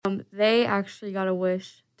They actually got a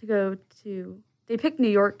wish to go to, they picked New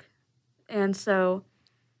York, and so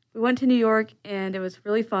we went to New York, and it was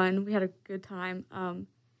really fun. We had a good time.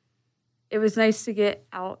 It was nice to get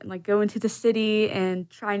out and like go into the city and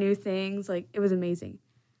try new things. Like it was amazing.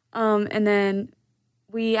 And then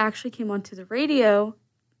we actually came onto the radio,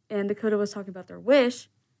 and Dakota was talking about their wish,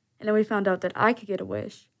 and then we found out that I could get a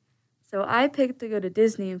wish. So I picked to go to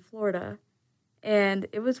Disney in Florida, and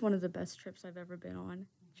it was one of the best trips I've ever been on.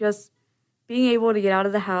 Just being able to get out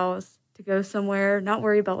of the house, to go somewhere, not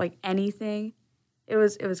worry about like anything. It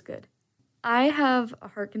was good. I have a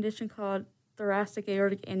heart condition called thoracic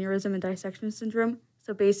aortic aneurysm and dissection syndrome.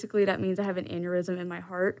 So basically that means I have an aneurysm in my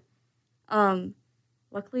heart.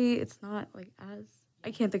 Luckily it's not like as,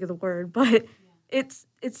 I can't think of the word, but it's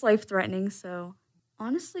life-threatening. So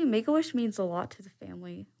honestly, Make-A-Wish means a lot to the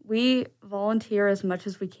family. We volunteer as much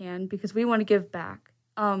as we can because we want to give back.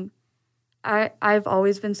 I've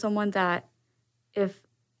always been someone that if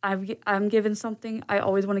I'm given something, I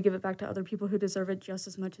always want to give it back to other people who deserve it just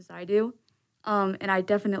as much as I do. And I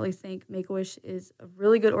definitely think Make-A-Wish is a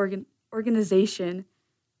really good organization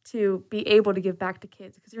to be able to give back to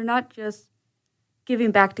kids because you're not just giving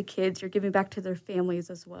back to kids, you're giving back to their families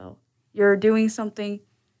as well. You're doing something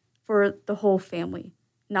for the whole family,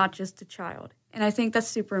 not just a child. And I think that's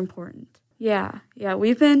super important. Yeah,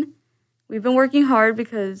 we've been working hard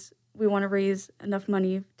because we want to raise enough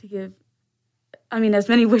money to give, as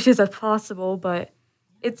many wishes as possible, but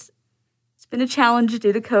it's been a challenge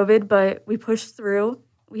due to COVID, but we pushed through.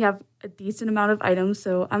 We have a decent amount of items,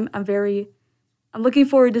 so I'm looking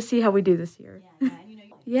forward to see how we do this year.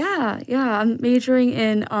 Yeah, I'm majoring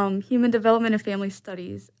in human development and family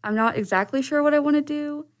studies. I'm not exactly sure what I want to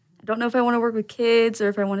do. I don't know if I want to work with kids or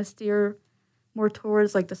if I want to steer more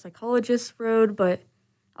towards like the psychologist road, but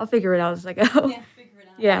I'll figure it out as I go. Yeah, figure it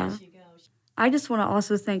out as you go. I just want to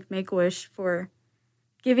also thank Make-A-Wish for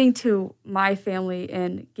giving to my family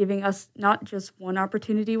and giving us not just one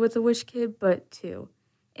opportunity with the Wish Kid, but two.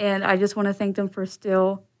 And I just want to thank them for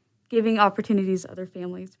still giving opportunities to other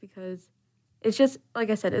families because it's just,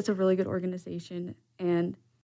 like I said, it's a really good organization. And